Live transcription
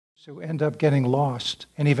who end up getting lost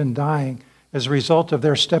and even dying as a result of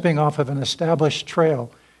their stepping off of an established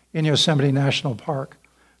trail in Yosemite National Park.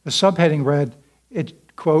 The subheading read,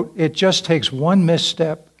 quote, "It just takes one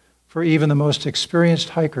misstep for even the most experienced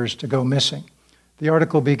hikers to go missing." The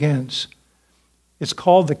article begins, "It's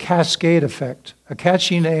called the cascade effect, a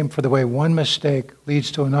catchy name for the way one mistake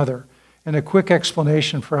leads to another, and a quick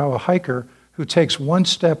explanation for how a hiker who takes one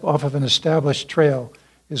step off of an established trail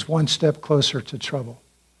is one step closer to trouble."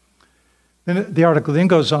 Then the article then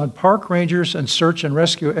goes on, "Park rangers and search and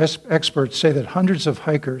rescue experts say that hundreds of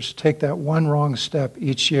hikers take that one wrong step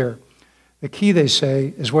each year. The key, they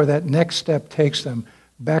say, is where that next step takes them,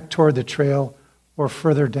 back toward the trail or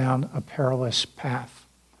further down a perilous path."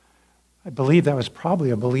 I believe that was probably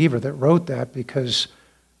a believer that wrote that, because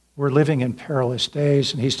we're living in perilous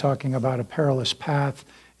days, and he's talking about a perilous path.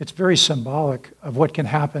 It's very symbolic of what can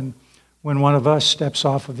happen when one of us steps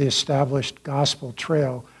off of the established gospel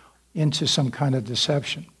trail into some kind of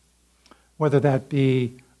deception, whether that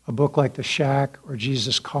be a book like The Shack or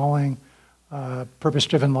Jesus Calling,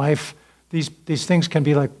 Purpose-Driven Life. These things can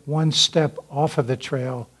be like one step off of the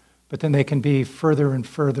trail, but then they can be further and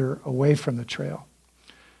further away from the trail.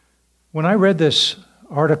 When I read this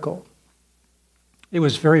article, it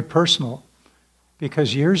was very personal,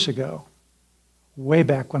 because years ago, way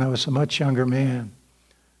back when I was a much younger man,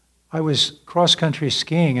 I was cross-country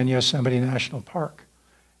skiing in Yosemite National Park.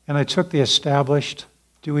 And I took the established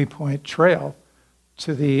Dewey Point Trail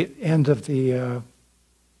to the end of the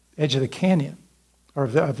edge of the canyon, or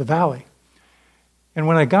of the valley. And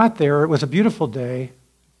when I got there, it was a beautiful day.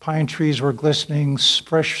 Pine trees were glistening,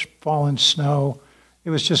 fresh fallen snow. It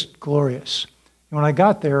was just glorious. And when I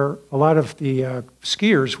got there, a lot of the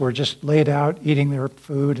skiers were just laid out eating their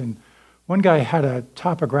food. And one guy had a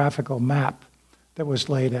topographical map that was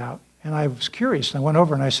laid out. And I was curious. And I went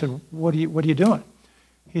over and I said, what are you doing?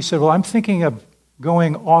 He said, "Well, I'm thinking of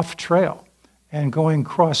going off trail and going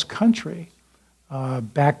cross country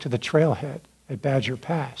back to the trailhead at Badger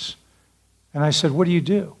Pass." And I said, "What do you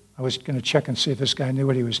do?" I was going to check and see if this guy knew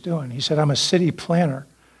what he was doing. He said, "I'm a city planner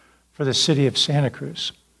for the city of Santa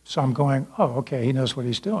Cruz." So I'm going, oh, okay, he knows what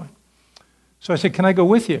he's doing. So I said, "Can I go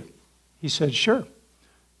with you?" He said, "Sure."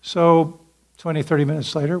 So 20, 30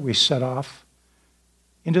 minutes later, we set off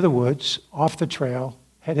into the woods, off the trail,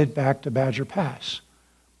 headed back to Badger Pass.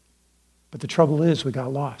 But the trouble is, we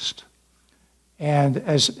got lost. And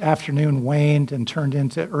as afternoon waned and turned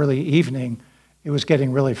into early evening, it was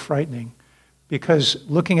getting really frightening, because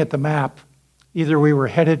looking at the map, either we were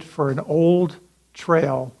headed for an old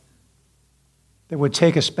trail that would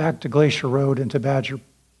take us back to Glacier Road into Badger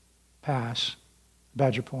Pass,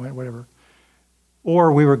 Badger Point, whatever,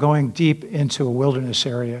 or we were going deep into a wilderness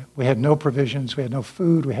area. We had no provisions, we had no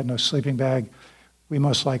food, we had no sleeping bag. We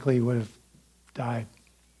most likely would have died.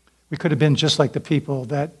 We could have been just like the people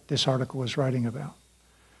that this article was writing about.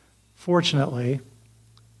 Fortunately,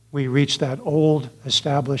 we reached that old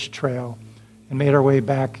established trail and made our way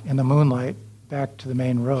back in the moonlight back to the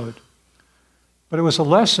main road. But it was a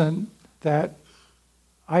lesson that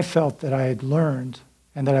I felt that I had learned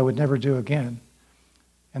and that I would never do again.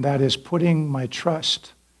 And that is putting my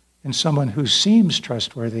trust in someone who seems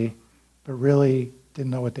trustworthy, but really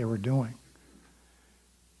didn't know what they were doing.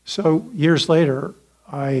 So years later,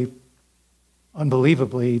 I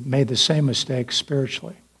unbelievably made the same mistake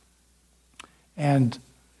spiritually. And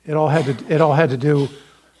it all had to do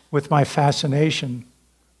with my fascination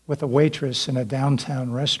with a waitress in a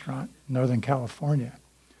downtown restaurant in Northern California.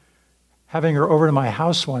 Having her over to my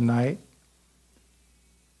house one night,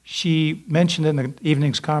 she mentioned in the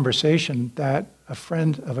evening's conversation that a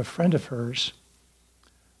friend of hers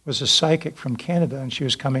was a psychic from Canada, and she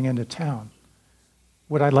was coming into town.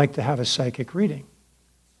 Would I like to have a psychic reading?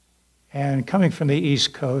 And coming from the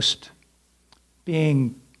East Coast,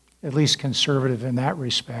 being at least conservative in that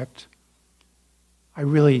respect, I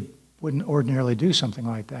really wouldn't ordinarily do something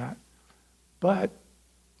like that. But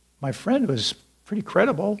my friend was pretty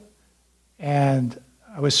credible, and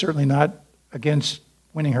I was certainly not against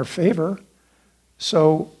winning her favor.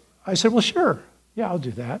 So I said, "Well, sure, yeah, I'll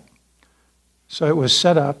do that." So it was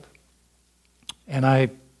set up, and I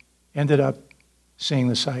ended up seeing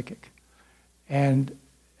the psychic. And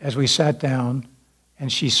as we sat down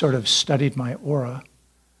and she sort of studied my aura,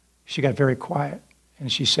 she got very quiet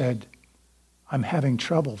and she said, "I'm having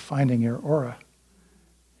trouble finding your aura."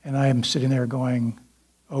 And I am sitting there going,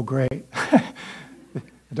 "Oh, great. I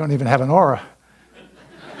don't even have an aura."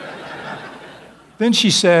 Then she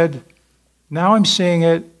said, "Now I'm seeing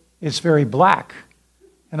it, it's very black."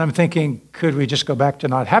 And I'm thinking, could we just go back to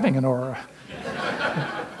not having an aura?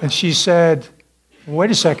 And she said, "Wait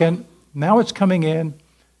a second, now it's coming in."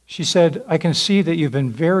 She said, I can see that you've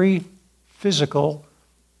been very physical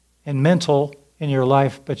and mental in your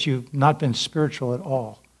life, but you've not been spiritual at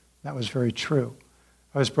all. That was very true.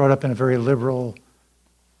 I was brought up in a very liberal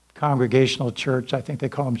congregational church. I think they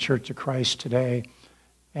call them Church of Christ today.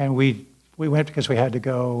 And we went because we had to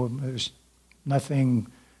go. There's nothing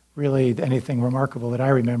really, anything remarkable that I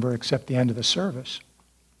remember except the end of the service.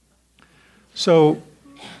 So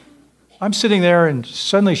I'm sitting there and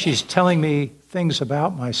suddenly she's telling me things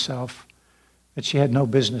about myself that she had no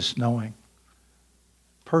business knowing.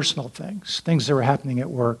 Personal things that were happening at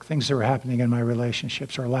work, things that were happening in my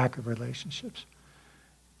relationships or lack of relationships.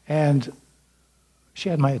 And she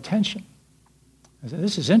had my attention. I said,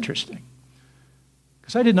 this is interesting.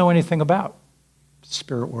 Because I didn't know anything about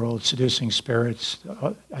spirit world, seducing spirits,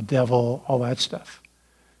 a devil, all that stuff.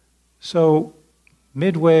 So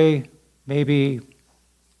midway, maybe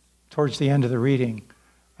towards the end of the reading,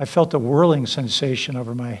 I felt a whirling sensation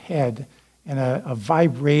over my head and a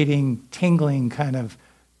vibrating, tingling kind of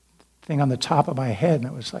thing on the top of my head. And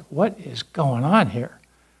it was like, what is going on here?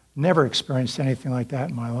 Never experienced anything like that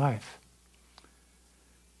in my life.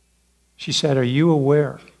 She said, are you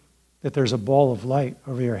aware that there's a ball of light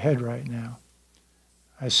over your head right now?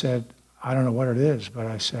 I said, I don't know what it is, but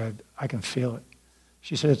I said, I can feel it.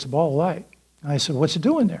 She said, it's a ball of light. And I said, what's it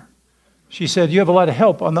doing there? She said, you have a lot of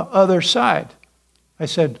help on the other side. I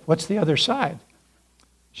said, what's the other side?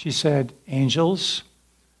 She said, angels,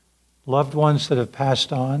 loved ones that have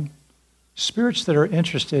passed on, spirits that are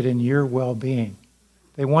interested in your well-being.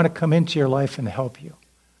 They want to come into your life and help you,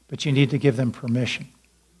 but you need to give them permission.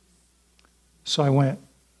 So I went,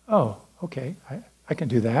 oh, okay, I can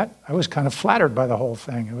do that. I was kind of flattered by the whole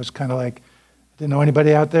thing. It was kind of like, I didn't know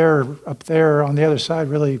anybody out there or up there on the other side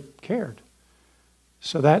really cared.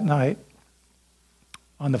 So that night,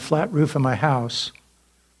 on the flat roof of my house,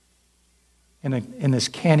 in this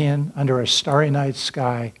canyon under a starry night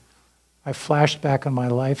sky, I flashed back on my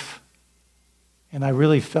life, and I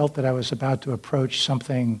really felt that I was about to approach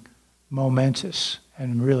something momentous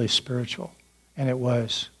and really spiritual. And it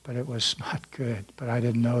was, but it was not good, but I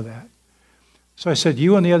didn't know that. So I said,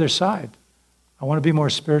 you on the other side, I want to be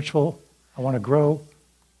more spiritual, I want to grow,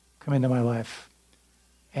 come into my life.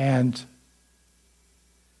 And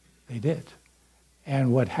they did.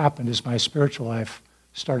 And what happened is my spiritual life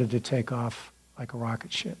started to take off like a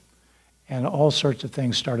rocket ship. And all sorts of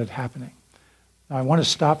things started happening. Now I want to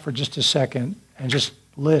stop for just a second and just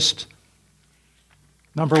list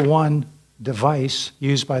number one device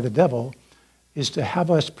used by the devil is to have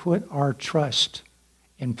us put our trust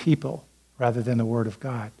in people rather than the Word of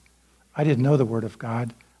God. I didn't know the Word of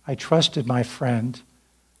God. I trusted my friend.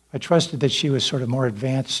 I trusted that she was sort of more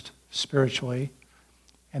advanced spiritually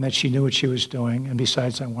and that she knew what she was doing. And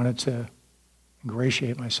besides, I wanted to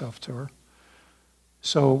ingratiate myself to her.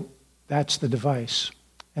 So that's the device.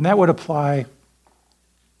 And that would apply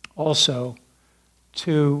also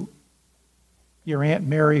to your Aunt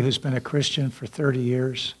Mary, who's been a Christian for 30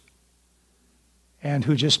 years and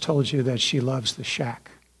who just told you that she loves the shack.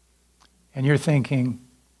 And you're thinking,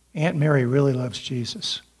 Aunt Mary really loves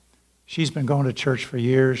Jesus. She's been going to church for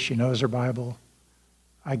years. She knows her Bible.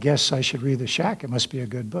 I guess I should read the shack. It must be a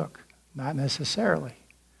good book. Not necessarily.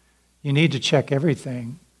 You need to check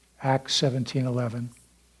everything. Acts 17:11.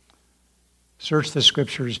 Search the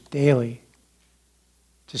scriptures daily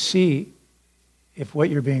to see if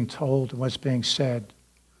what you're being told and what's being said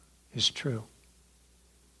is true.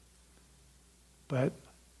 But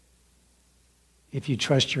if you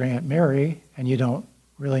trust your Aunt Mary and you don't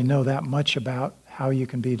really know that much about how you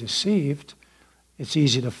can be deceived, it's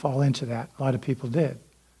easy to fall into that. A lot of people did.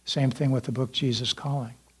 Same thing with the book Jesus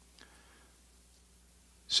Calling.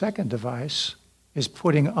 Second device is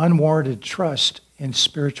putting unwarranted trust in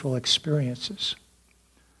spiritual experiences.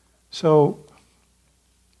 So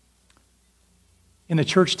in the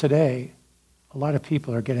church today, a lot of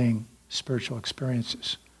people are getting spiritual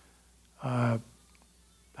experiences.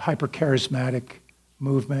 Hyper-charismatic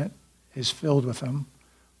movement is filled with them.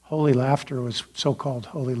 Holy laughter was, so-called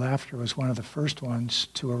holy laughter was one of the first ones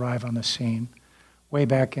to arrive on the scene. Way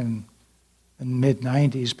back in the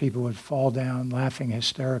mid-90s, people would fall down laughing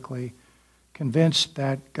hysterically, convinced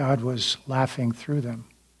that God was laughing through them.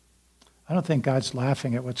 I don't think God's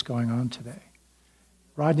laughing at what's going on today.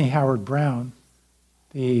 Rodney Howard-Browne,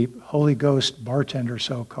 the Holy Ghost bartender,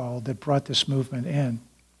 so-called, that brought this movement in,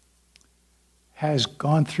 has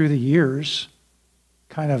gone through the years,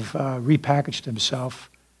 kind of repackaged himself,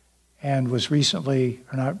 and was recently,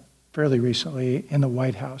 or not fairly recently, in the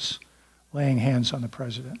White House, laying hands on the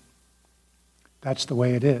president. That's the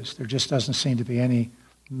way it is. There just doesn't seem to be any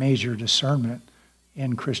major discernment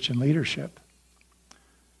in Christian leadership.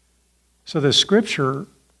 So the scripture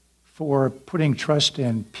for putting trust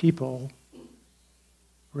in people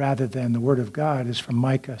rather than the word of God is from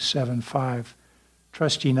Micah 7:5.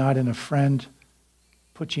 Trust ye not in a friend,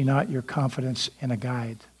 put ye not your confidence in a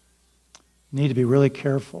guide. You need to be really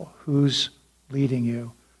careful who's leading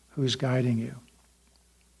you, who's guiding you.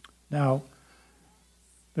 Now,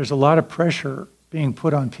 there's a lot of pressure being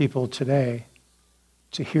put on people today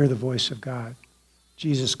to hear the voice of God.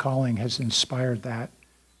 Jesus' calling has inspired that.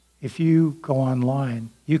 If you go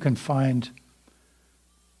online, you can find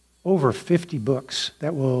over 50 books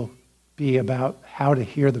that will be about how to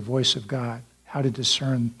hear the voice of God, how to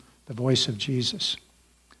discern the voice of Jesus.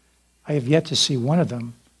 I have yet to see one of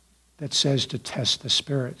them that says to test the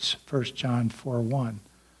spirits, 1 John 4:1.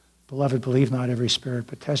 Beloved, believe not every spirit,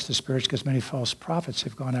 but test the spirits, because many false prophets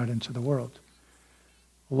have gone out into the world.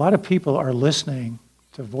 A lot of people are listening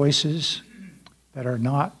to voices that are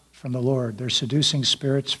not from the Lord. They're seducing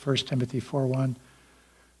spirits, 1 Timothy 4:1.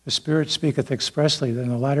 The Spirit speaketh expressly that in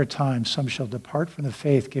the latter times some shall depart from the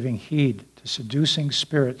faith, giving heed to seducing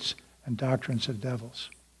spirits and doctrines of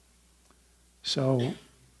devils. So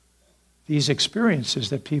these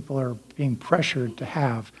experiences that people are being pressured to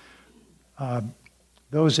have,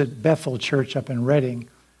 those at Bethel Church up in Reading,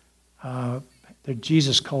 the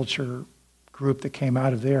Jesus Culture group that came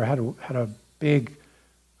out of there had a big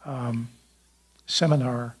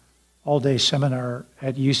seminar, all-day seminar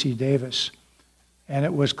at UC Davis, and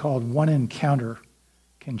it was called One Encounter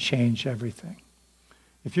Can Change Everything.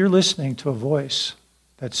 If you're listening to a voice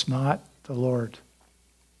that's not the Lord,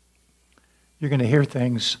 you're going to hear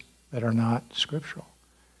things that are not scriptural.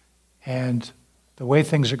 And the way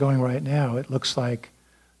things are going right now, it looks like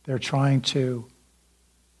they're trying to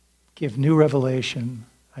give new revelation,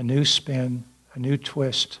 a new spin, a new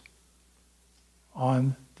twist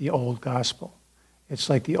on the old gospel. It's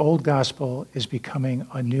like the old gospel is becoming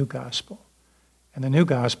a new gospel. And the new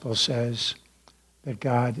gospel says that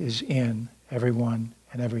God is in everyone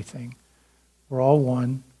and everything. We're all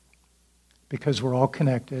one because we're all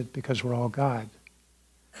connected, because we're all God.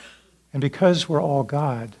 And because we're all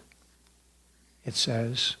God, it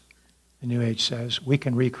says, the New Age says, we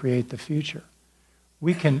can recreate the future.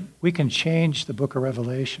 We can change the book of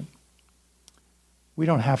Revelation. We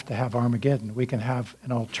don't have to have Armageddon. We can have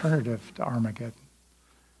an alternative to Armageddon.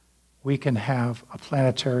 We can have a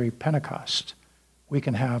planetary Pentecost. We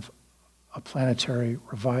can have a planetary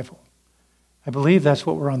revival. I believe that's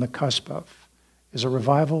what we're on the cusp of, is a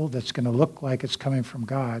revival that's going to look like it's coming from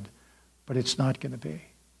God, but it's not going to be.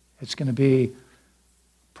 It's going to be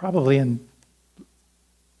probably in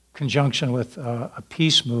conjunction with a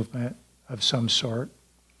peace movement of some sort,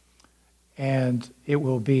 and it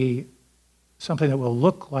will be something that will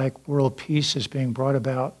look like world peace is being brought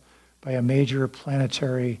about by a major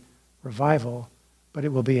planetary revival, but it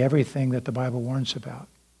will be everything that the Bible warns about.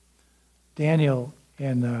 Daniel,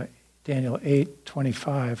 in Daniel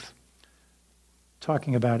 8:25,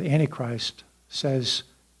 talking about Antichrist, says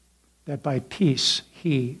that by peace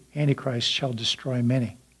he, Antichrist, shall destroy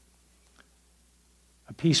many.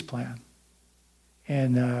 A peace plan.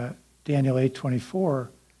 In Daniel 8:24,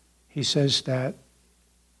 he says that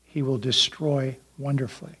he will destroy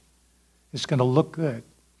wonderfully. It's going to look good.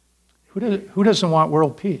 Who doesn't want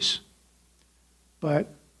world peace?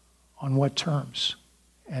 But on what terms?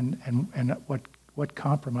 And what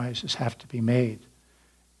compromises have to be made?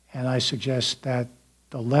 And I suggest that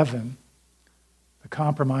the leaven, the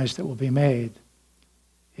compromise that will be made,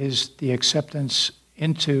 is the acceptance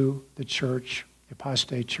into the church, the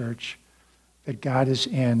apostate church, that God is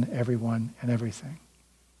in everyone and everything.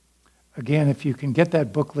 Again, if you can get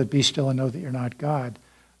that booklet, Be Still and Know That You're Not God,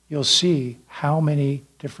 you'll see how many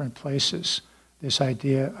different places this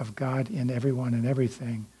idea of God in everyone and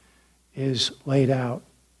everything is laid out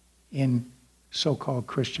in so-called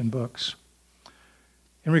Christian books.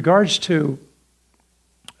 In regards to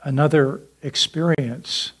another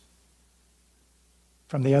experience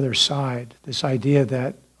from the other side, this idea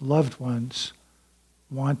that loved ones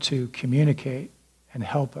want to communicate and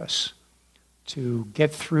help us to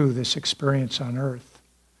get through this experience on earth.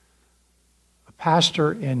 A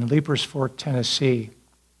pastor in Leapers Fork, Tennessee,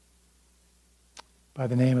 by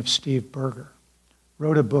the name of Steve Berger,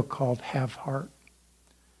 wrote a book called Have Heart.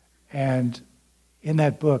 And in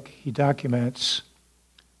that book, he documents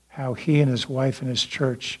how he and his wife and his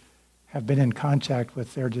church have been in contact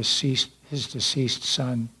with his deceased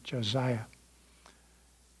son, Josiah.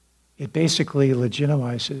 It basically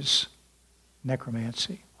legitimizes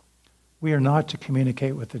necromancy. We are not to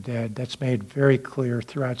communicate with the dead. That's made very clear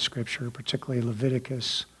throughout Scripture, particularly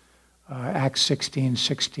Leviticus, Acts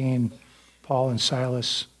 16:16. Paul and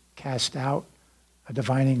Silas cast out a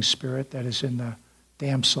divining spirit that is in the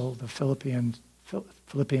damsel, the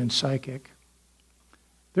Philippian psychic.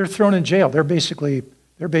 They're thrown in jail. They're basically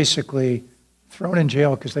thrown in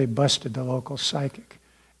jail because they busted the local psychic.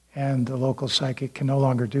 And the local psychic can no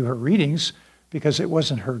longer do her readings because it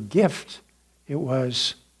wasn't her gift, it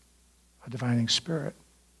was a divining spirit.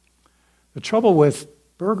 The trouble with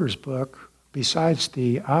Berger's book, besides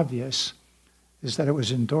the obvious, is that it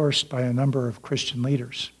was endorsed by a number of Christian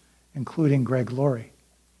leaders, including Greg Laurie,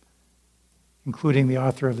 including the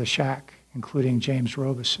author of The Shack, including James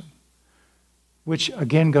Robison, which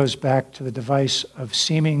again goes back to the device of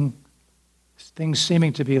things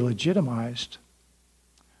seeming to be legitimized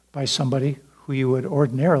by somebody who you would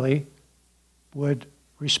ordinarily would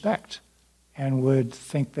respect and would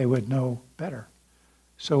think they would know better.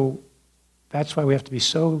 So that's why we have to be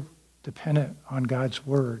so dependent on God's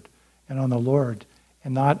word and on the Lord,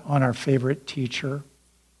 and not on our favorite teacher,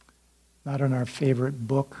 not on our favorite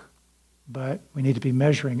book, but we need to be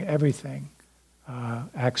measuring everything.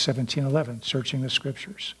 Acts 17:11, searching the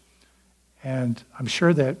scriptures. And I'm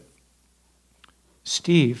sure that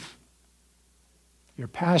Steve, your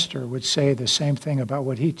pastor, would say the same thing about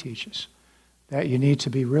what he teaches, that you need to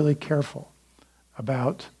be really careful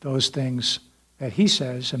about those things that he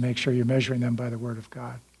says and make sure you're measuring them by the word of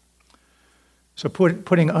God. So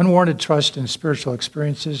putting unwarranted trust in spiritual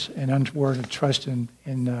experiences and unwarranted trust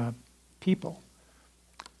in people.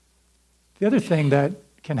 The other thing that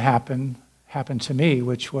can happened to me,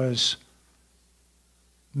 which was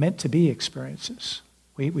meant to be experiences.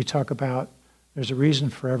 We talk about there's a reason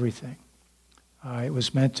for everything. It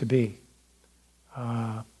was meant to be.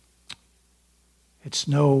 It's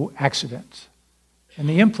no accident. And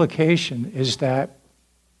the implication is that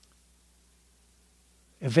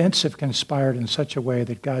events have conspired in such a way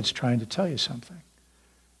that God's trying to tell you something.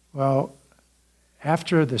 Well,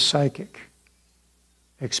 after the psychic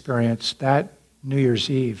experience, that New Year's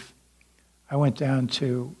Eve, I went down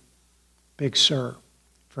to Big Sur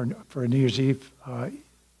for a New Year's Eve,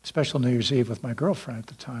 special New Year's Eve with my girlfriend at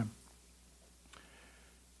the time.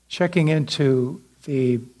 Checking into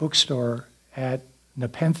the bookstore at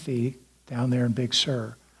Nepenthe down there in Big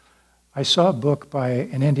Sur, I saw a book by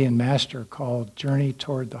an Indian master called Journey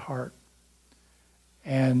Toward the Heart.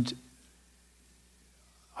 And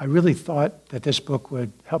I really thought that this book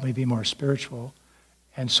would help me be more spiritual.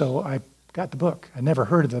 And so I got the book. I never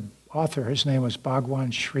heard of the author. His name was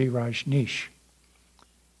Bhagwan Sri Rajneesh.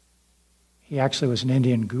 He actually was an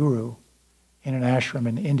Indian guru in an ashram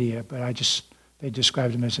in India, but they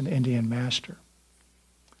described him as an Indian master.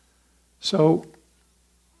 So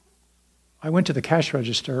I went to the cash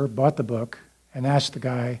register, bought the book, and asked the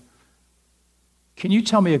guy, "Can you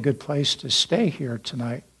tell me a good place to stay here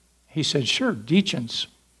tonight?" He said, "Sure, Deachin's."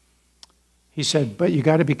 He said, "But you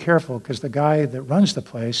got to be careful because the guy that runs the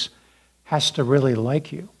place has to really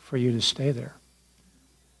like you for you to stay there."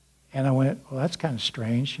 And I went, "Well, that's kind of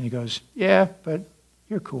strange." And he goes, "Yeah, but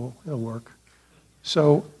you're cool. It'll work."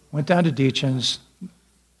 So went down to Deachin's.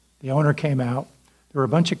 The owner came out. There were a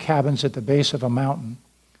bunch of cabins at the base of a mountain.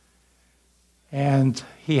 And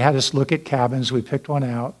he had us look at cabins. We picked one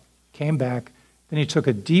out, came back. Then he took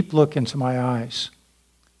a deep look into my eyes.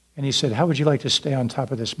 And he said, "How would you like to stay on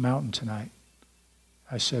top of this mountain tonight?"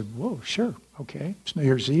 I said, "Whoa, sure, okay. It's New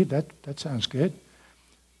Year's Eve. That sounds good."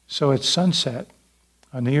 So it's sunset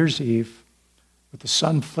on New Year's Eve with the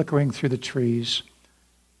sun flickering through the trees.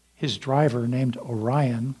 His driver, named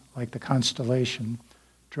Orion, like the constellation,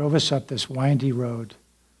 drove us up this windy road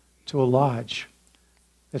to a lodge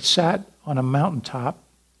that sat on a mountaintop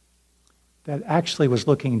that actually was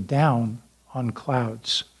looking down on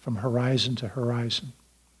clouds from horizon to horizon.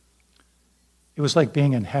 It was like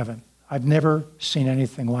being in heaven. I've never seen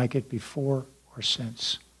anything like it before or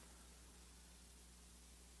since.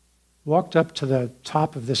 Walked up to the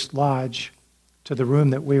top of this lodge, to the room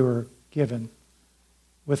that we were given,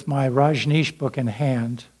 with my Rajneesh book in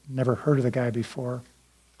hand, never heard of the guy before.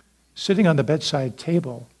 Sitting on the bedside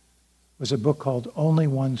table was a book called Only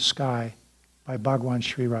One Sky by Bhagwan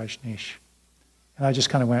Sri Rajneesh. And I just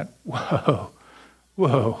kind of went,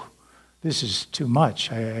 whoa, this is too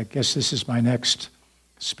much. I guess this is my next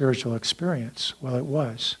spiritual experience. Well, it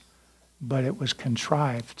was, but it was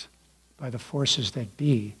contrived by the forces that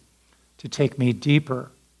be to take me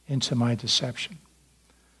deeper into my deception.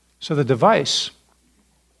 So the device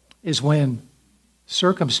is when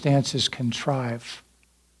circumstances contrive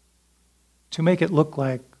to make it look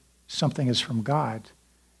like something is from God.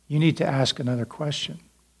 You need to ask another question.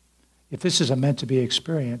 If this is a meant to be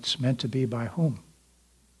experience, meant to be by whom?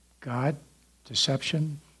 God?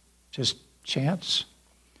 Deception? Just chance?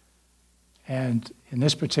 And in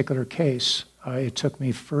this particular case, it took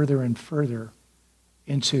me further and further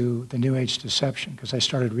into the New Age deception because I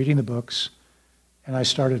started reading the books and I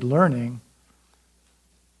started learning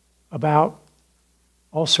about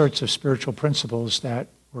all sorts of spiritual principles that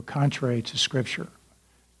were contrary to Scripture.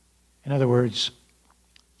 In other words,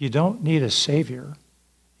 you don't need a savior.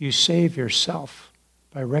 You save yourself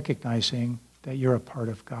by recognizing that you're a part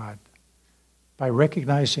of God. By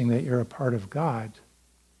recognizing that you're a part of God,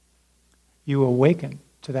 you awaken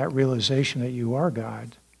to that realization that you are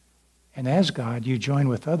God. And as God, you join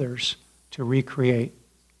with others to recreate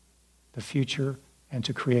the future and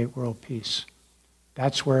to create world peace.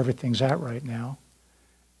 That's where everything's at right now.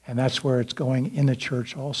 And that's where it's going in the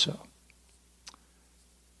church also.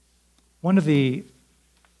 One of the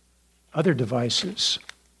other devices,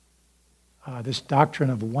 this doctrine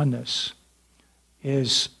of oneness,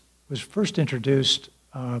 was first introduced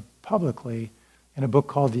publicly in a book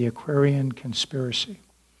called The Aquarian Conspiracy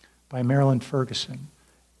by Marilyn Ferguson.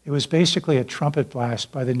 It was basically a trumpet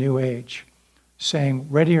blast by the New Age saying,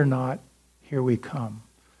 ready or not, here we come.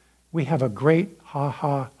 We have a great,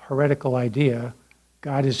 heretical idea.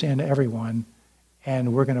 God is in everyone,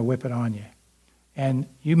 and we're going to whip it on you. And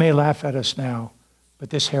you may laugh at us now, but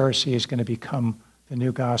this heresy is going to become the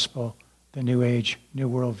new gospel, the new age, new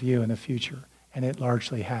worldview in the future, and it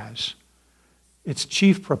largely has. Its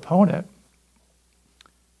chief proponent,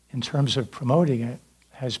 in terms of promoting it,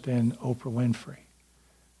 has been Oprah Winfrey.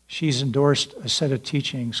 She's endorsed a set of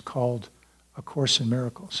teachings called A Course in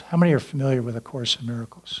Miracles. How many are familiar with A Course in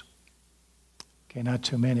Miracles? Okay, not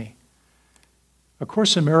too many. A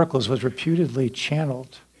Course in Miracles was reputedly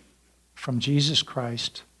channeled from Jesus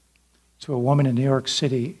Christ to a woman in New York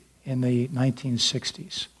City in the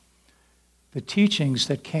 1960s. The teachings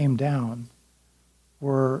that came down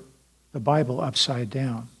were the Bible upside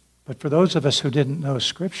down. But for those of us who didn't know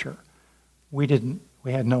Scripture, we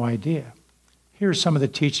had no idea. Here are some of the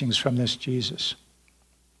teachings from this Jesus.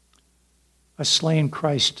 A slain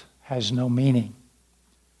Christ has no meaning.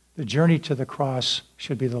 The journey to the cross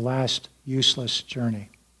should be the last useless journey.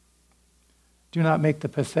 Do not make the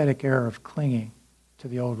pathetic error of clinging to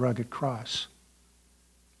the old rugged cross.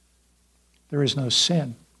 There is no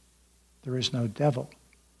sin. There is no devil.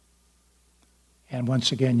 And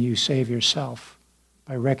once again, you save yourself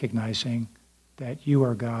by recognizing that you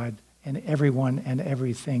are God and everyone and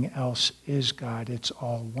everything else is God. It's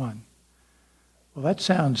all one. Well, that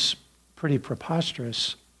sounds pretty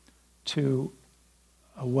preposterous to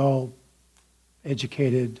a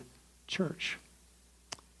well-educated church.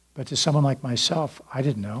 But to someone like myself, I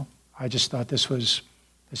didn't know. I just thought this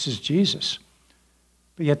is Jesus.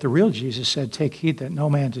 But yet the real Jesus said, take heed that no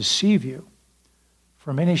man deceive you,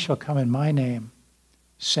 for many shall come in my name,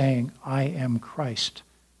 saying, I am Christ,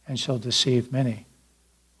 and shall deceive many.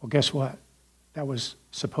 Well, guess what? That was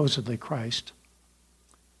supposedly Christ.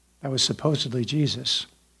 That was supposedly Jesus.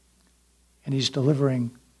 And he's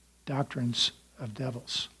delivering doctrines of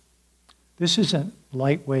devils. This isn't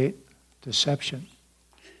lightweight deception.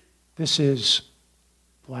 This is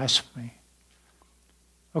blasphemy.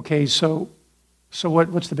 Okay, so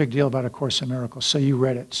what's the big deal about A Course in Miracles? So you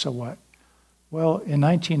read it, so what? Well, in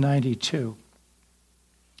 1992,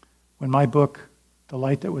 when my book, The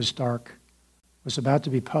Light That Was Dark, was about to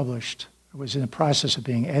be published, it was in the process of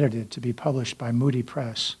being edited to be published by Moody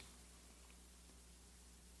Press,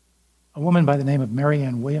 a woman by the name of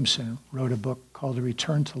Marianne Williamson wrote a book called A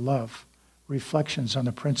Return to Love, Reflections on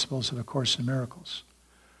the Principles of A Course in Miracles.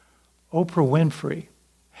 Oprah Winfrey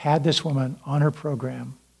had this woman on her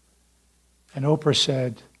program, and Oprah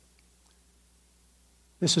said,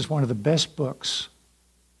 this is one of the best books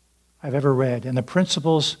I've ever read, and the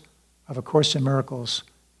principles of A Course in Miracles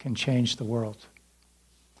can change the world.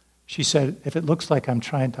 She said, if it looks like I'm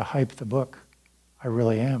trying to hype the book, I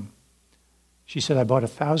really am. She said, I bought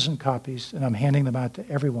 1,000 copies, and I'm handing them out to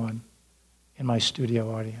everyone in my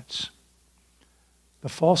studio audience. The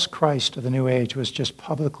false Christ of the New Age was just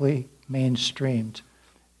publicly mainstreamed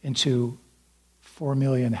into 4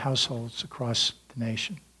 million households across the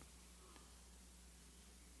nation.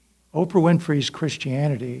 Oprah Winfrey's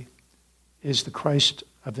Christianity is the Christ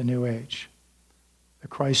of the New Age, the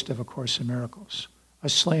Christ of A Course in Miracles, a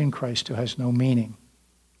slain Christ who has no meaning,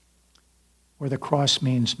 where the cross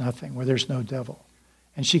means nothing, where there's no devil.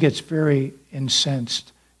 And she gets very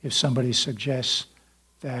incensed if somebody suggests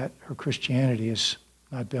that her Christianity is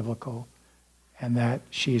not biblical and that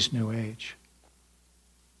she's New Age.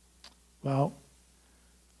 Well,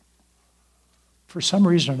 for some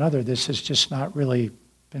reason or another, this has just not really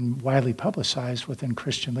been widely publicized within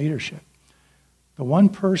Christian leadership. The one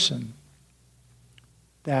person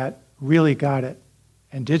that really got it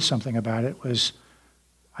and did something about it was,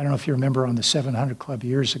 I don't know if you remember on the 700 Club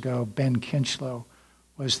years ago, Ben Kinchlow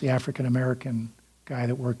was the African-American guy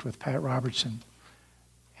that worked with Pat Robertson.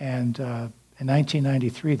 And in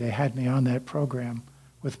 1993, they had me on that program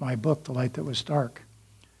with my book, The Light That Was Dark.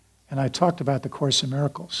 And I talked about the Course in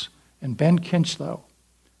Miracles. And Ben Kinchlow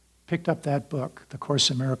picked up that book, The Course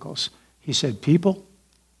in Miracles. He said, people,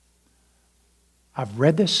 I've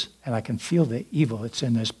read this and I can feel the evil that's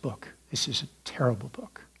in this book. This is a terrible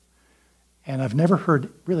book. And I've never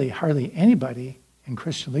heard really hardly anybody in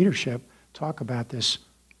Christian leadership talk about this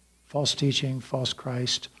false teaching, false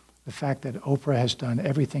Christ, the fact that Oprah has done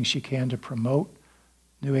everything she can to promote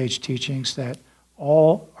New Age teachings that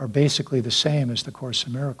all are basically the same as the Course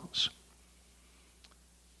in Miracles.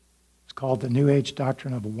 It's called the New Age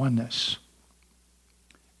doctrine of oneness.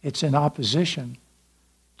 It's in opposition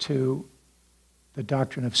to the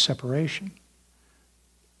doctrine of separation.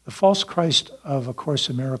 The false Christ of A Course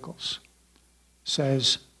in Miracles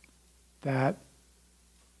says that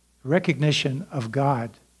recognition of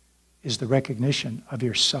God is the recognition of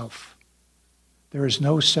yourself. There is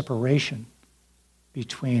no separation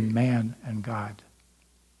between man and God.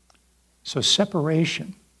 So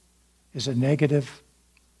separation is a negative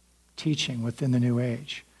teaching within the New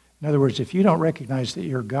Age. In other words, if you don't recognize that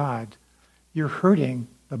you're God, you're hurting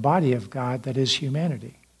the body of God that is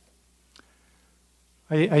humanity.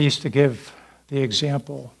 I used to give the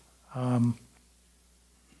example of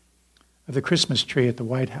the Christmas tree at the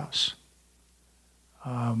White House.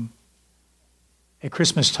 At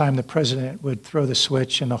Christmas time, the president would throw the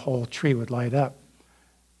switch and the whole tree would light up.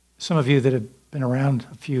 Some of you that have been around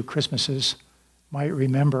a few Christmases might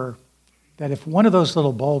remember that if one of those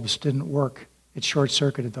little bulbs didn't work, it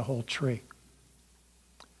short-circuited the whole tree.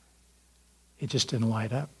 It just didn't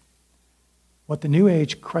light up. What the New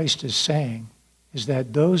Age Christ is saying is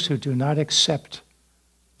that those who do not accept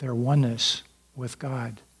their oneness with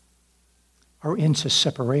God are into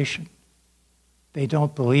separation. They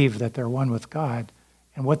don't believe that they're one with God.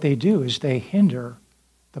 And what they do is they hinder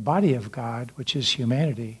the body of God, which is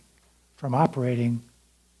humanity, from operating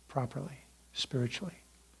properly, spiritually.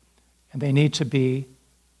 And they need to be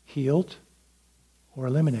healed or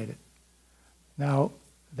eliminated. Now,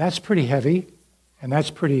 that's pretty heavy, and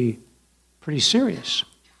that's pretty serious.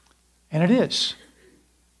 And it is.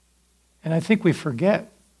 And I think we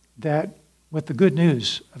forget that with the good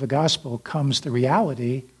news of the gospel comes the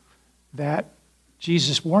reality that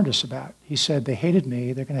Jesus warned us about. He said, they hated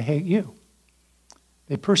me, they're going to hate you.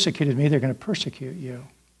 They persecuted me, they're going to persecute you.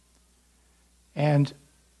 And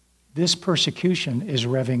this persecution is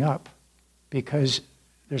revving up because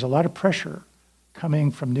there's a lot of pressure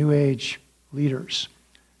coming from New Age leaders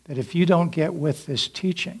that if you don't get with this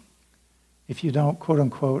teaching, if you don't, quote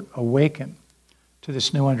unquote, awaken to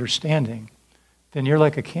this new understanding, then you're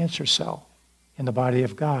like a cancer cell in the body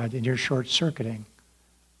of God and you're short-circuiting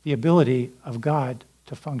the ability of God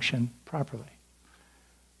to function properly.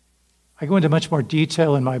 I go into much more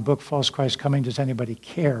detail in my book, False Christ Coming, Does Anybody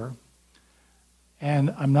Care?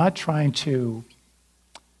 And I'm not trying to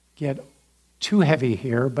get too heavy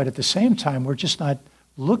here, but at the same time, we're just not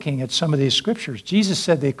looking at some of these scriptures. Jesus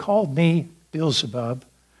said, they called me Beelzebub,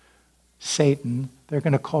 Satan. They're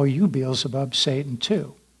going to call you Beelzebub, Satan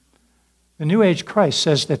too. The New Age Christ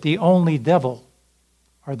says that the only devil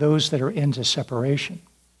are those that are into separation.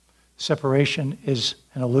 Separation is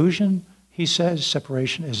an illusion, he says.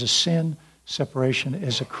 Separation is a sin. Separation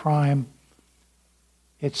is a crime.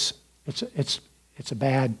 It's a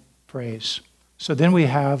bad phrase. So then we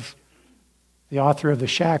have the author of The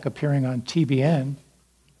Shack appearing on TBN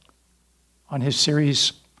on his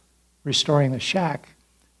series Restoring the Shack,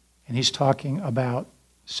 and he's talking about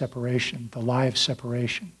separation, the lie of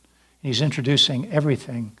separation. And he's introducing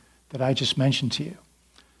everything that I just mentioned to you.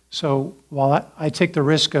 So while I take the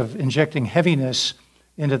risk of injecting heaviness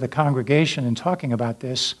into the congregation and talking about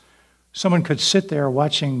this, someone could sit there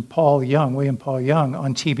watching William Paul Young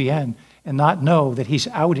on TBN and not know that he's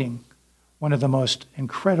outing one of the most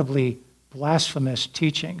incredibly blasphemous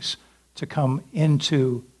teachings to come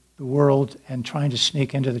into the world and trying to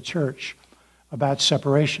sneak into the church about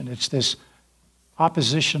separation. It's this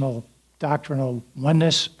oppositional doctrinal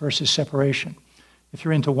oneness versus separation. If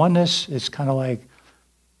you're into oneness, it's kind of like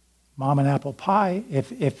mom and apple pie.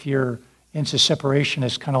 If you're into separation,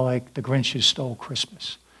 it's kind of like the Grinch who stole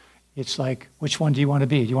Christmas. It's like, which one do you want to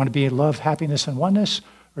be? Do you want to be in love, happiness, and oneness?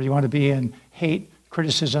 Or do you want to be in hate,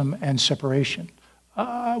 criticism, and separation?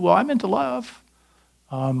 Well, I'm into love.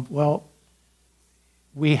 Well,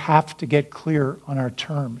 we have to get clear on our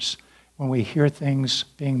terms. When we hear things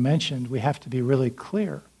being mentioned, we have to be really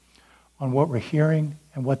clear on what we're hearing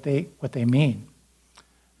and what they mean.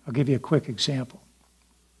 I'll give you a quick example.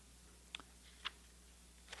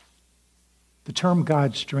 The term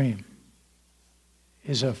God's dream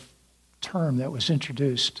is a term that was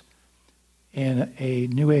introduced in a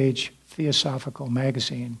New Age theosophical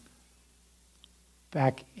magazine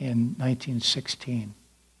back in 1916.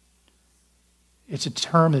 It's a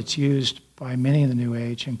term that's used by many in the New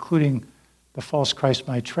Age, including the false Christ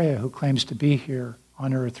Maitreya, who claims to be here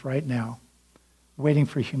on earth right now, waiting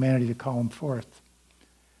for humanity to call him forth.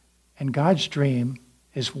 And God's dream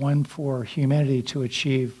is one for humanity to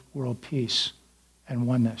achieve world peace and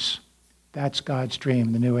oneness. That's God's dream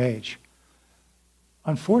in the New Age.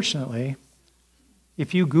 Unfortunately,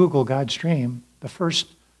 if you Google God's dream, the first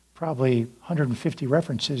probably 150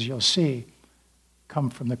 references you'll see come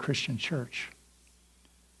from the Christian church.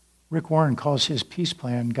 Rick Warren calls his peace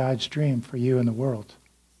plan God's dream for you and the world.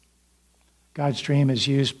 God's dream is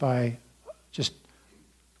used by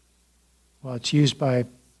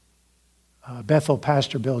Bethel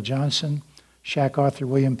pastor Bill Johnson, Shack author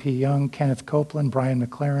William P. Young, Kenneth Copeland, Brian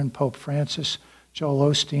McLaren, Pope Francis,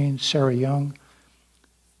 Joel Osteen, Sarah Young,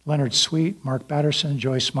 Leonard Sweet, Mark Batterson,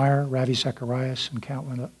 Joyce Meyer, Ravi Zacharias, and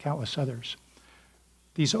countless others.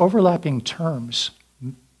 These overlapping terms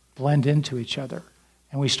blend into each other,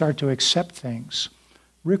 and we start to accept things.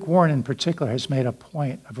 Rick Warren in particular has made a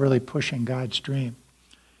point of really pushing God's dream.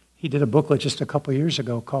 He did a booklet just a couple years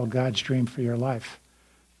ago called God's Dream for Your Life.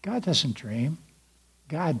 God doesn't dream.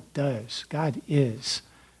 God does. God is.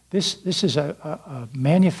 This is a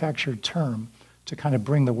manufactured term to kind of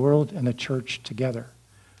bring the world and the church together.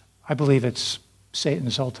 I believe it's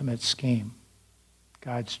Satan's ultimate scheme,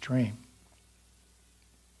 God's dream.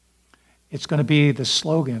 It's going to be the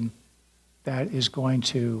slogan that is going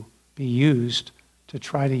to be used to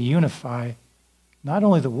try to unify not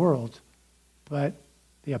only the world, but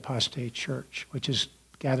the apostate church, which is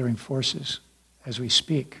gathering forces as we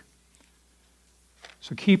speak.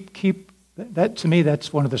 So keep that, to me,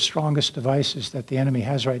 that's one of the strongest devices that the enemy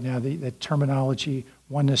has right now, the terminology,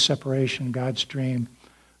 oneness, separation, God's dream,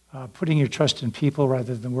 putting your trust in people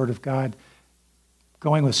rather than the Word of God,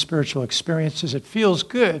 going with spiritual experiences. It feels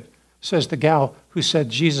good, says the gal who said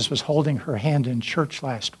Jesus was holding her hand in church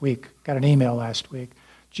last week. Got an email last week.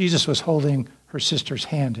 Jesus was holding her sister's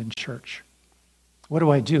hand in church. What do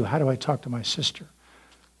I do? How do I talk to my sister?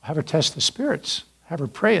 Have her test the spirits. Have her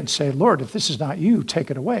pray and say, Lord, if this is not you, take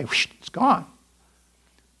it away. Whoosh, it's gone.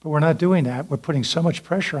 But we're not doing that. We're putting so much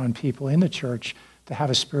pressure on people in the church to have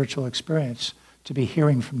a spiritual experience, to be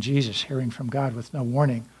hearing from Jesus, hearing from God with no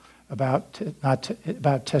warning about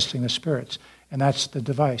testing the spirits. And that's the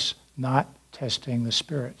device, not testing the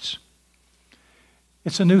spirits.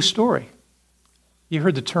 It's a new story. You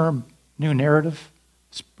heard the term new narrative.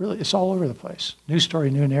 It's all over the place. New story,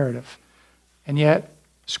 new narrative. And yet,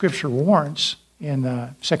 Scripture warns in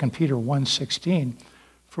 2 Peter 1:16,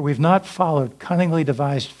 for we've not followed cunningly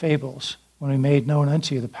devised fables when we made known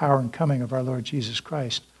unto you the power and coming of our Lord Jesus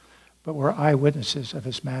Christ, but we're eyewitnesses of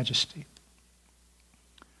his majesty.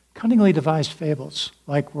 Cunningly devised fables,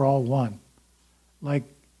 like we're all one, like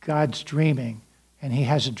God's dreaming, and he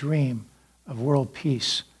has a dream of world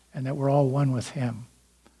peace, and that we're all one with him.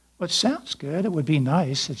 Well, it sounds good. It would be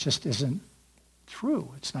nice. It just isn't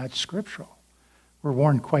true. It's not scriptural. We're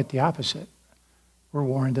warned quite the opposite. We're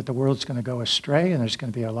warned that the world's going to go astray, and there's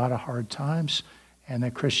going to be a lot of hard times, and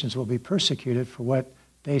that Christians will be persecuted for what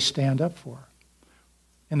they stand up for.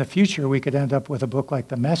 In the future, we could end up with a book like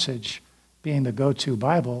The Message being the go-to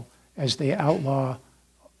Bible as they outlaw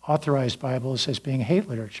authorized Bibles as being hate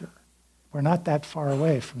literature. We're not that far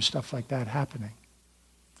away from stuff like that happening.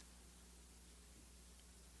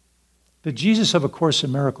 The Jesus of A Course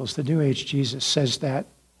in Miracles, the New Age Jesus, says that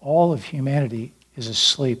all of humanity is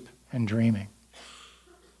asleep and dreaming.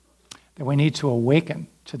 That we need to awaken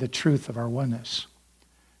to the truth of our oneness.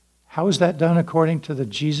 How is that done according to the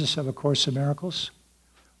Jesus of A Course in Miracles?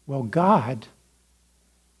 Well, God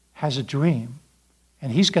has a dream,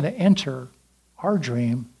 and he's going to enter our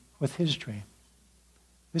dream with his dream.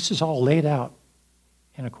 This is all laid out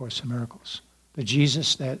in A Course in Miracles. The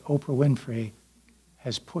Jesus that Oprah Winfrey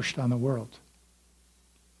has pushed on the world.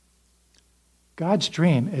 God's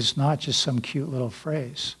dream is not just some cute little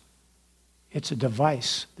phrase. It's a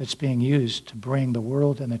device that's being used to bring the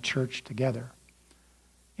world and the church together.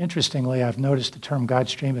 Interestingly, I've noticed the term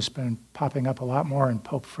God's dream has been popping up a lot more in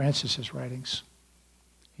Pope Francis's writings.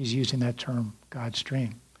 He's using that term, God's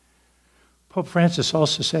dream. Pope Francis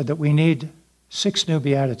also said that we need 6 new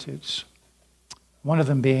beatitudes, one of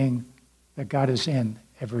them being that God is in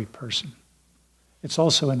every person. It's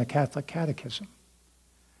also in the Catholic Catechism.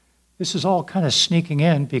 This is all kind of sneaking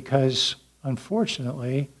in because,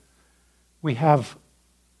 unfortunately, we have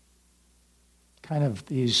kind of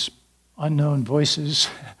these unknown voices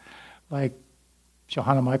like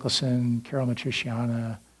Johanna Michelson, Carol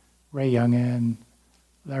Matriciana, Ray Youngin,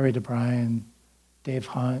 Larry DeBryan, Dave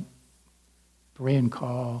Hunt, Berean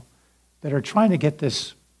Call, that are trying to get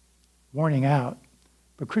this warning out.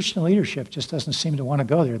 But Christian leadership just doesn't seem to want to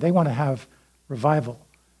go there. They want to have revival.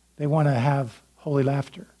 They want to have holy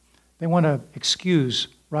laughter. They want to excuse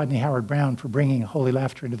Rodney Howard-Browne for bringing holy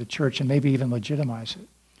laughter into the church and maybe even legitimize it.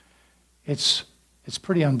 It's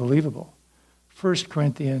pretty unbelievable. 1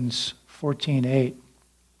 Corinthians 14:8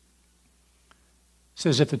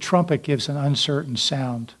 says, if the trumpet gives an uncertain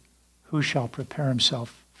sound, who shall prepare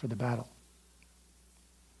himself for the battle?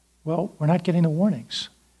 Well, we're not getting the warnings.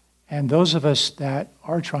 And those of us that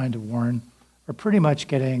are trying to warn are pretty much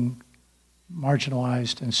getting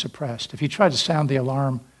marginalized and suppressed. If you try to sound the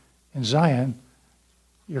alarm in Zion,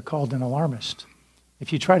 you're called an alarmist.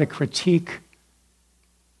 If you try to critique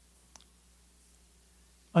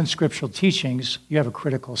unscriptural teachings, you have a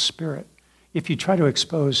critical spirit. If you try to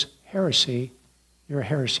expose heresy, you're a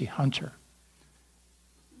heresy hunter.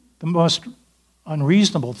 The most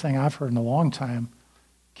unreasonable thing I've heard in a long time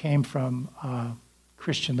came from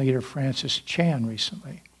Christian leader Francis Chan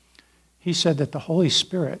recently. He said that the Holy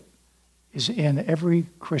Spirit is in every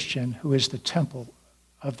Christian who is the temple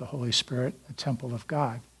of the Holy Spirit, the temple of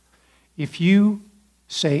God. If you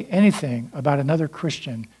say anything about another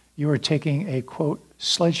Christian, you are taking a, quote,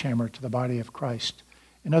 sledgehammer to the body of Christ.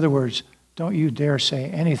 In other words, don't you dare say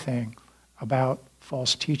anything about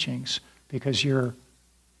false teachings because you're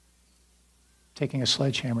taking a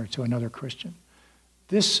sledgehammer to another Christian.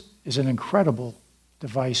 This is an incredible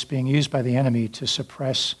device being used by the enemy to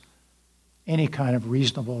suppress any kind of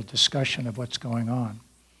reasonable discussion of what's going on.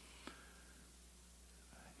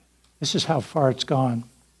 This is how far it's gone.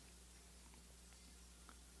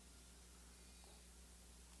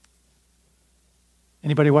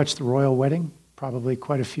 Anybody watch The Royal Wedding? Probably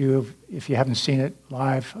quite a few. If you haven't seen it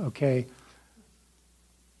live, okay.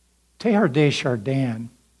 Teilhard de Chardin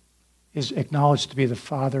is acknowledged to be the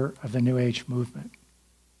father of the New Age movement.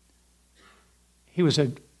 He was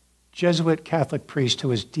a Jesuit Catholic priest who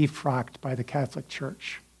was defrocked by the Catholic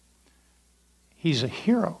Church. He's a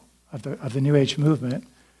hero of the New Age movement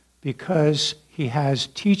because he has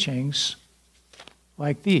teachings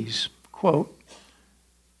like these, quote,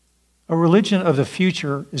 a religion of the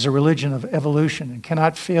future is a religion of evolution and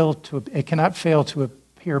cannot fail to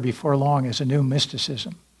appear before long as a new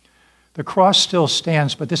mysticism. The cross still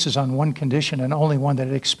stands, but this is on one condition and only one, that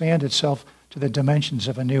it expand itself to the dimensions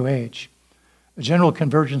of a new age. A general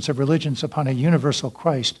convergence of religions upon a universal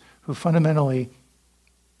Christ who fundamentally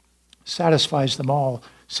satisfies them all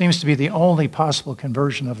seems to be the only possible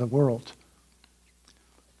conversion of the world.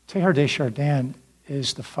 Teilhard de Chardin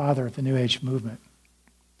is the father of the New Age movement.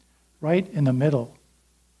 Right in the middle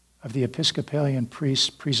of the Episcopalian priest's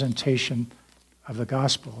presentation of the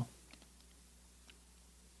gospel,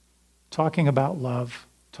 talking about love,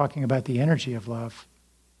 talking about the energy of love,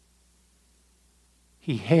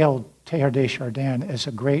 he hailed Teilhard de Chardin as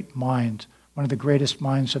a great mind, one of the greatest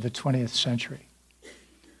minds of the 20th century.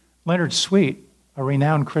 Leonard Sweet, a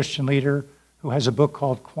renowned Christian leader who has a book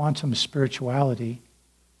called Quantum Spirituality,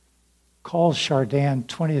 calls Chardin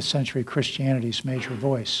 20th century Christianity's major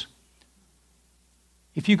voice.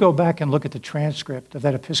 If you go back and look at the transcript of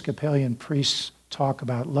that Episcopalian priest's talk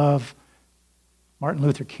about love, Martin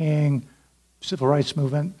Luther King, civil rights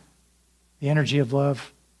movement, the energy of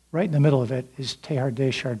love, right in the middle of it is Teilhard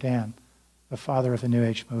de Chardin, the father of the New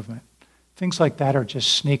Age movement. Things like that are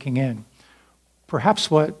just sneaking in.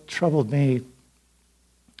 Perhaps what troubled me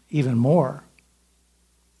even more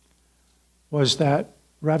was that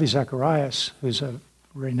Ravi Zacharias, who's a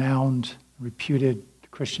renowned, reputed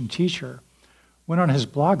Christian teacher, went on his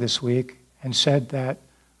blog this week and said that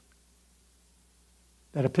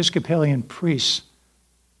Episcopalian priest's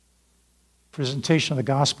presentation of the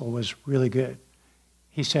gospel was really good.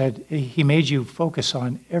 He said he made you focus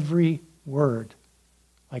on every word,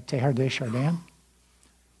 like Teilhard de Chardin.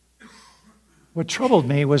 What troubled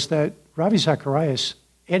me was that Ravi Zacharias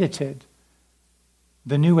edited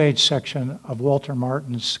the New Age section of Walter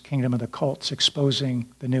Martin's Kingdom of the Cults, exposing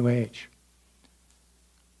the New Age.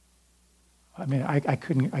 I mean, I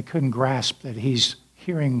couldn't grasp that he's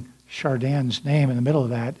hearing Chardin's name in the middle of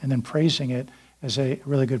that and then praising it as a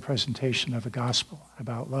really good presentation of the gospel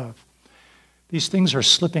about love. These things are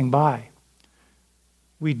slipping by.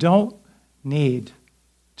 We don't need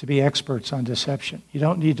to be experts on deception. You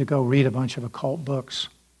don't need to go read a bunch of occult books.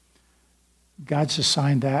 God's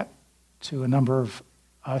assigned that to a number of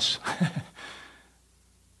us.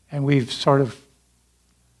 And we've sort of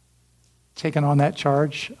taken on that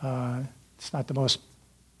charge It's not the most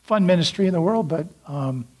fun ministry in the world, but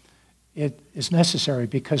it is necessary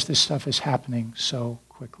because this stuff is happening so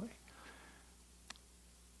quickly.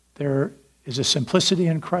 There is a simplicity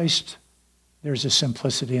in Christ. There's a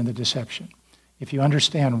simplicity in the deception. If you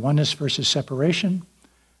understand oneness versus separation,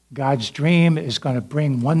 God's dream is going to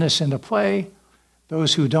bring oneness into play.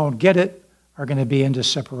 Those who don't get it are going to be into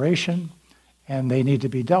separation, and they need to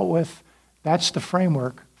be dealt with. That's the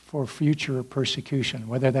framework for future persecution,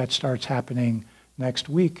 whether that starts happening next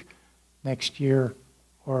week, next year,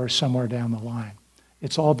 or somewhere down the line.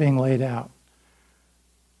 It's all being laid out.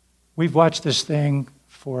 We've watched this thing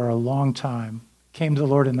for a long time. Came to the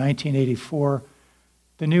Lord in 1984.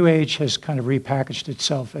 The New Age has kind of repackaged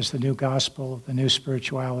itself as the new gospel, the new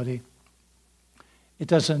spirituality.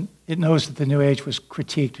 It knows that the New Age was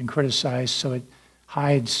critiqued and criticized, so it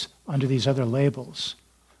hides under these other labels.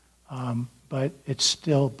 But it's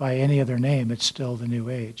still, by any other name, it's still the New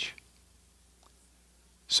Age.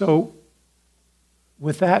 So,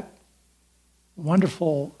 with that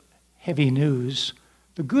wonderful, heavy news,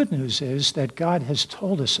 the good news is that God has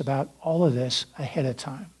told us about all of this ahead of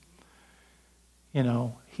time. You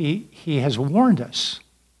know, he has warned us.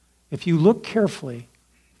 If you look carefully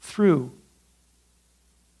through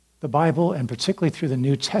the Bible, and particularly through the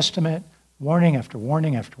New Testament, warning after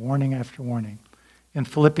warning after warning after warning. In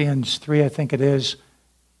Philippians 3, I think it is,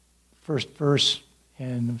 first verse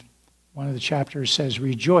in one of the chapters says,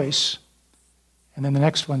 rejoice. And then the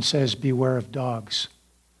next one says, beware of dogs.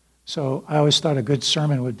 So I always thought a good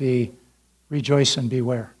sermon would be, rejoice and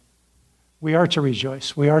beware. We are to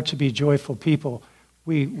rejoice. We are to be joyful people.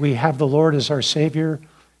 We have the Lord as our Savior.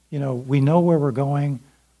 You know, we know where we're going.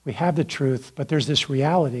 We have the truth, but there's this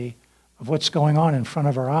reality of what's going on in front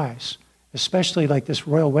of our eyes, especially like this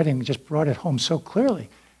royal wedding just brought it home so clearly.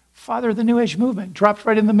 Father of the New Age movement dropped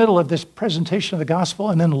right in the middle of this presentation of the gospel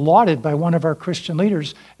and then lauded by one of our Christian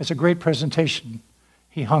leaders as a great presentation.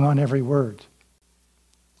 He hung on every word.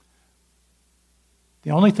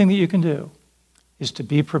 The only thing that you can do is to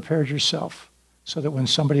be prepared yourself so that when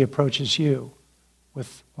somebody approaches you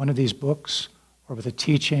with one of these books or with a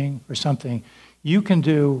teaching or something, you can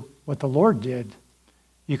do what the Lord did.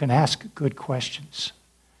 You can ask good questions.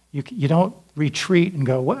 You don't retreat and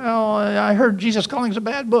go, well, I heard Jesus Calling is a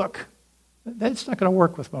bad book. That's not going to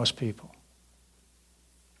work with most people.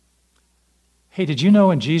 Hey, did you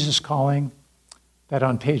know in Jesus Calling that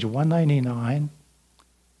on page 199,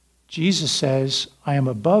 Jesus says, I am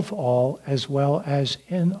above all as well as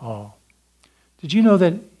in all. Did you know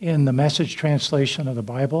that in the Message translation of the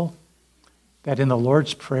Bible, that in the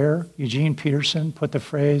Lord's Prayer, Eugene Peterson put the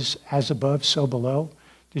phrase, as above, so below?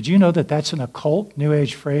 Did you know that that's an occult New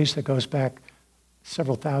Age phrase that goes back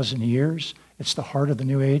several thousand years? It's the heart of the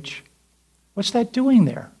New Age. What's that doing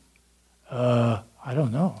there? I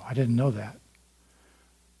don't know. I didn't know that.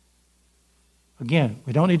 Again,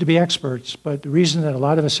 we don't need to be experts, but the reason that a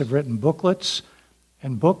lot of us have written booklets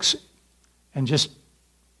and books, and just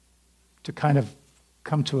to kind of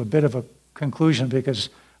come to a bit of a conclusion, because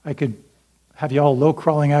I could have you all low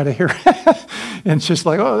crawling out of here, and it's just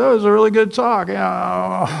like, oh, that was a really good talk. Yeah,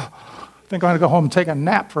 I think I'm going to go home and take a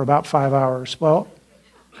nap for about 5 hours. Well,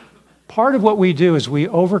 part of what we do is we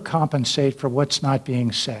overcompensate for what's not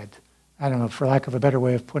being said. I don't know, for lack of a better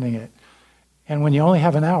way of putting it. And when you only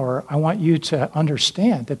have an hour, I want you to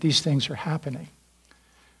understand that these things are happening.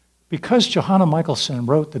 Because Johanna Michelson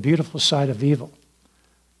wrote The Beautiful Side of Evil,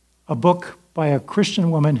 a book by a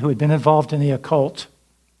Christian woman who had been involved in the occult,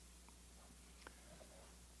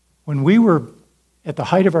 when we were at the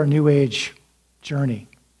height of our New Age journey,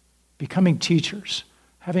 becoming teachers,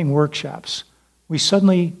 having workshops, we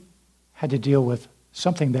suddenly had to deal with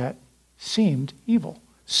something that seemed evil,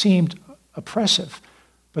 seemed oppressive.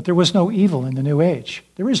 But there was no evil in the New Age.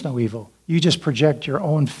 There is no evil. You just project your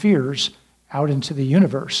own fears out into the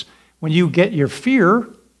universe. When you get your fear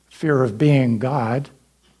of being God,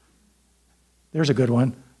 there's a good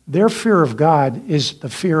one. Their fear of God is the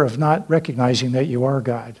fear of not recognizing that you are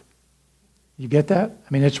God. You get that?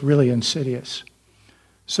 I mean, it's really insidious.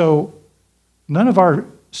 So none of our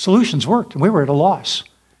solutions worked, and we were at a loss.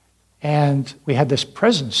 And we had this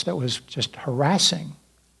presence that was just harassing,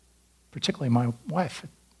 particularly my wife,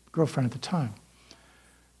 girlfriend at the time.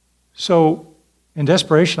 So in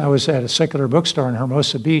desperation, I was at a secular bookstore in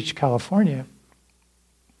Hermosa Beach, California,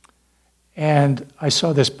 and I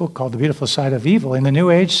saw this book called The Beautiful Side of Evil in the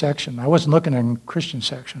New Age section. I wasn't looking in the Christian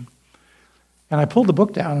section. And I pulled the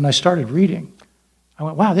book down and I started reading. I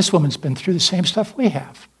went, wow, this woman's been through the same stuff we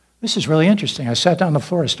have. This is really interesting. I sat down on the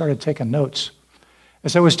floor, I started taking notes.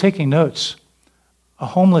 As I was taking notes, a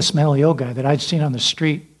homeless mentally ill guy that I'd seen on the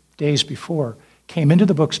street days before came into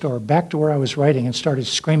the bookstore, back to where I was writing, and started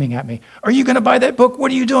screaming at me, "Are you going to buy that book?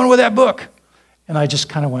 What are you doing with that book?" And I just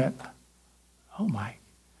kind of went, oh my,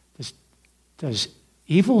 does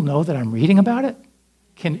evil know that I'm reading about it?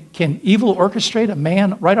 Can evil orchestrate a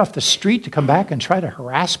man right off the street to come back and try to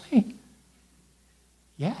harass me?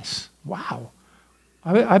 Yes. Wow.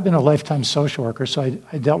 I've been a lifetime social worker, so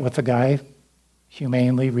I dealt with the guy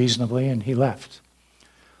humanely, reasonably, and he left.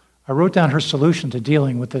 I wrote down her solution to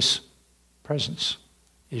dealing with this presence.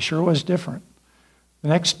 It sure was different. The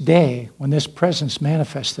next day, when this presence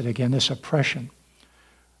manifested again, this oppression,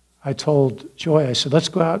 I told Joy, I said, let's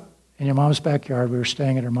go out in your mom's backyard. We were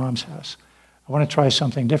staying at her mom's house. I want to try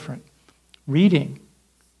something different. Reading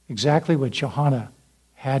exactly what Johanna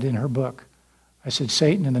had in her book. I said,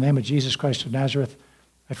 Satan, in the name of Jesus Christ of Nazareth,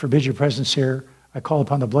 I forbid your presence here. I call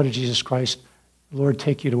upon the blood of Jesus Christ. The Lord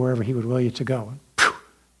take you to wherever he would will you to go. And phew,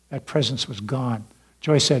 that presence was gone.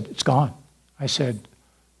 Joy said, it's gone. I said,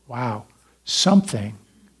 wow, something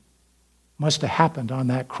must have happened on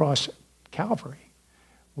that cross at Calvary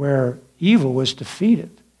where evil was defeated,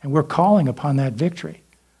 and we're calling upon that victory.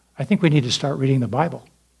 I think we need to start reading the Bible.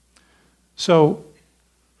 So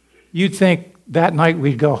you'd think that night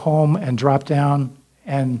we'd go home and drop down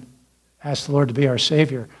and ask the Lord to be our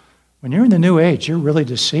Savior. When you're in the New Age, you're really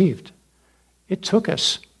deceived. It took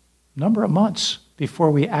us a number of months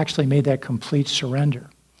before we actually made that complete surrender.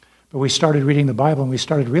 But we started reading the Bible, and we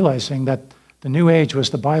started realizing that the New Age was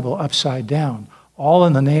the Bible upside down, all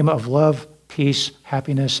in the name of love, peace,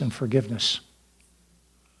 happiness, and forgiveness.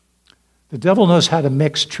 The devil knows how to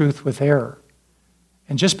mix truth with error.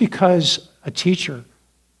 And just because a teacher,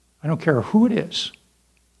 I don't care who it is,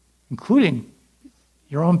 including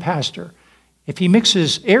your own pastor, if he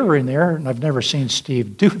mixes error in there, and I've never seen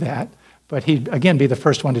Steve do that, but he'd, again, be the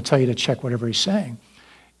first one to tell you to check whatever he's saying.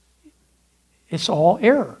 It's all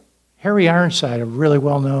error. Harry Ironside, a really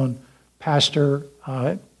well-known pastor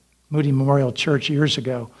at Moody Memorial Church years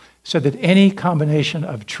ago, said that any combination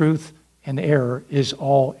of truth and error is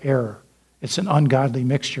all error. It's an ungodly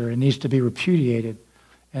mixture. It needs to be repudiated,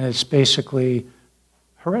 and it's basically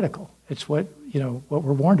heretical. It's what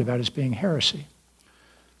we're warned about as being heresy.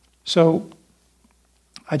 So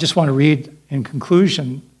I just want to read in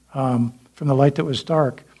conclusion from The Light That Was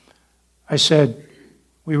Dark. I said,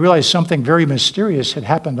 we realized something very mysterious had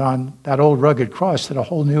happened on that old rugged cross that a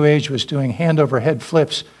whole new age was doing hand-over-head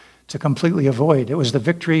flips to completely avoid. It was the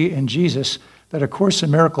victory in Jesus that A Course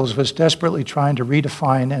in Miracles was desperately trying to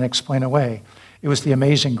redefine and explain away. It was the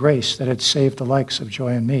amazing grace that had saved the likes of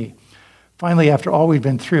Joy and me. Finally, after all we'd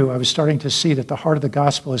been through, I was starting to see that the heart of the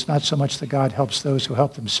gospel is not so much that God helps those who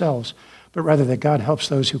help themselves, but rather that God helps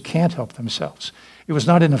those who can't help themselves. It was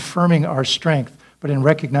not in affirming our strength, but in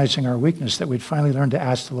recognizing our weakness that we'd finally learn to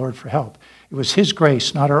ask the Lord for help. It was his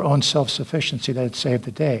grace, not our own self-sufficiency, that had saved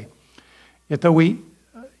the day.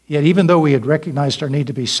 Yet even though we had recognized our need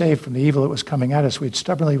to be saved from the evil that was coming at us, we had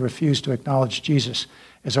stubbornly refused to acknowledge Jesus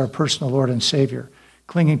as our personal Lord and Savior.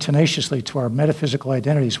 Clinging tenaciously to our metaphysical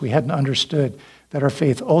identities, we hadn't understood that our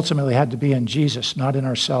faith ultimately had to be in Jesus, not in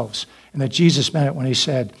ourselves, and that Jesus meant it when he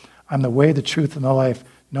said, I'm the way, the truth, and the life.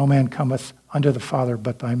 No man cometh unto the Father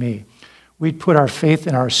but by me. We'd put our faith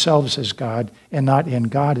in ourselves as God and not in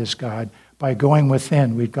God as God. By going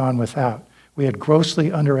within, we'd gone without. We had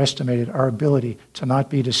grossly underestimated our ability to not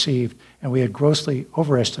be deceived, and we had grossly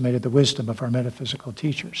overestimated the wisdom of our metaphysical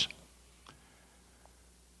teachers.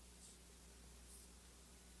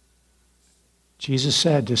 Jesus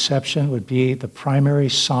said deception would be the primary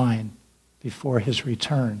sign before his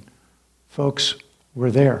return. Folks,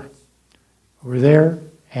 we're there. We're there,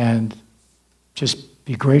 and just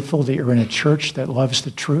be grateful that you're in a church that loves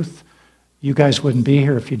the truth. You guys wouldn't be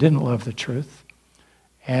here if you didn't love the truth.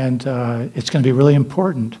 And it's going to be really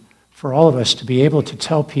important for all of us to be able to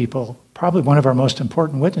tell people, probably one of our most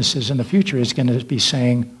important witnesses in the future is going to be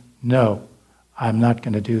saying, no, I'm not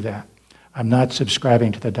going to do that. I'm not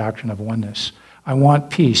subscribing to the doctrine of oneness. I want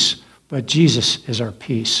peace, but Jesus is our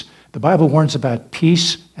peace. The Bible warns about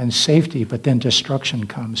peace and safety, but then destruction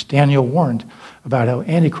comes. Daniel warned about how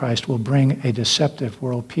Antichrist will bring a deceptive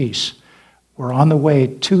world peace. We're on the way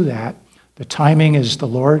to that. The timing is the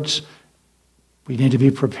Lord's. We need to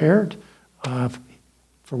be prepared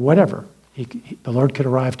for whatever. The Lord could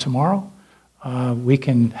arrive tomorrow. We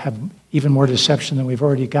can have even more deception than we've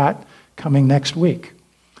already got coming next week.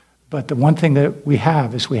 But the one thing that we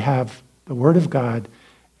have is we have the Word of God,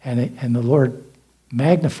 and the Lord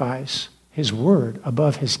magnifies his word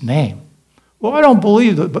above his name. Well, I don't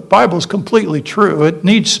believe that the Bible is completely true.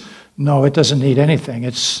 No, it doesn't need anything.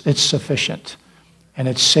 It's sufficient. And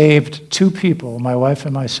it saved two people, my wife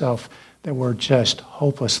and myself, that were just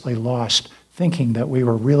hopelessly lost thinking that we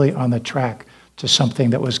were really on the track to something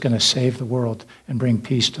that was going to save the world and bring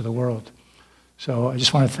peace to the world. So I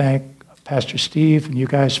just want to thank Pastor Steve and you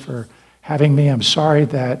guys for having me. I'm sorry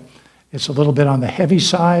that it's a little bit on the heavy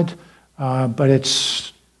side, but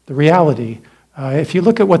it's the reality. If you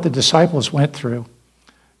look at what the disciples went through,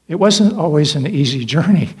 it wasn't always an easy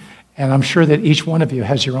journey. And I'm sure that each one of you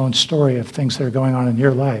has your own story of things that are going on in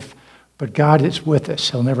your life. But God is with us.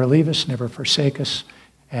 He'll never leave us, never forsake us.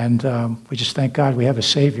 And we just thank God we have a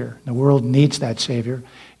Savior. The world needs that Savior.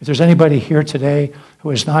 If there's anybody here today who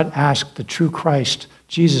has not asked the true Christ,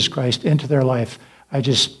 Jesus Christ, into their life, I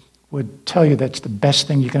just would tell you that's the best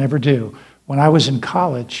thing you can ever do. When I was in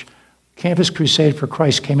college, Campus Crusade for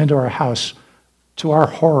Christ came into our house. To our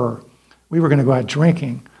horror, we were going to go out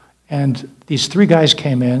drinking. And these 3 guys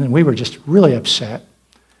came in, and we were just really upset.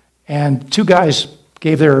 And 2 guys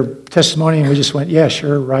gave their testimony, and we just went, yeah,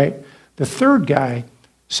 sure, right. The 3rd guy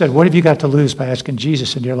said, what have you got to lose by asking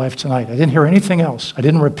Jesus into your life tonight? I didn't hear anything else. I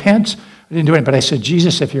didn't repent. I didn't do anything. But I said,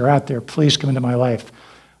 Jesus, if you're out there, please come into my life.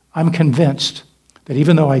 I'm convinced that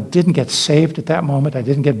even though I didn't get saved at that moment, I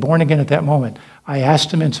didn't get born again at that moment, I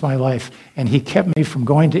asked him into my life, and he kept me from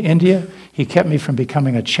going to India. He kept me from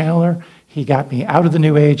becoming a channeler. He got me out of the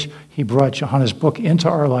New Age. He brought Johanna's book into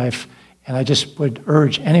our life. And I just would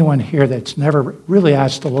urge anyone here that's never really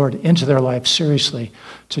asked the Lord into their life seriously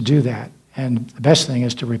to do that. And the best thing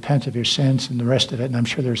is to repent of your sins and the rest of it. And I'm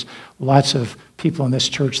sure there's lots of people in this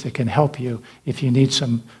church that can help you if you need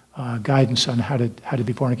some guidance on how to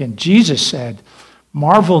be born again. Jesus said,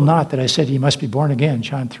 marvel not that I said you must be born again,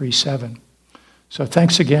 John 3:7. So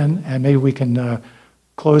thanks again, and maybe we can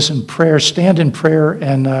close in prayer, stand in prayer,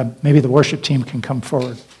 and maybe the worship team can come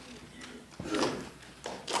forward.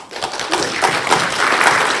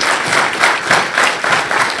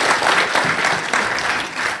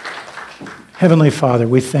 Heavenly Father,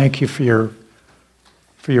 we thank you for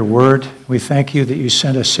your word. We thank you that you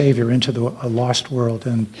sent a Savior into a lost world.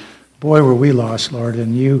 And boy, were we lost, Lord.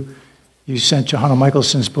 And you sent Johanna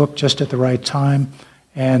Michaelson's book just at the right time.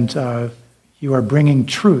 And you are bringing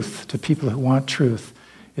truth to people who want truth.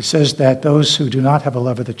 It says that those who do not have a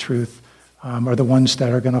love of the truth are the ones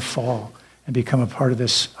that are going to fall and become a part of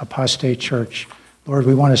this apostate church. Lord,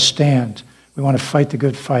 we want to stand. We want to fight the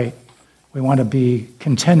good fight. We want to be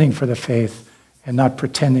contending for the faith and not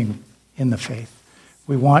pretending in the faith.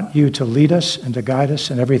 We want you to lead us and to guide us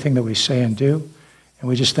in everything that we say and do. And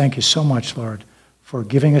we just thank you so much, Lord, for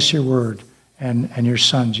giving us your word and your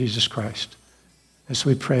Son, Jesus Christ. This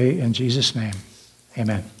we pray in Jesus' name.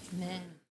 Amen. Amen.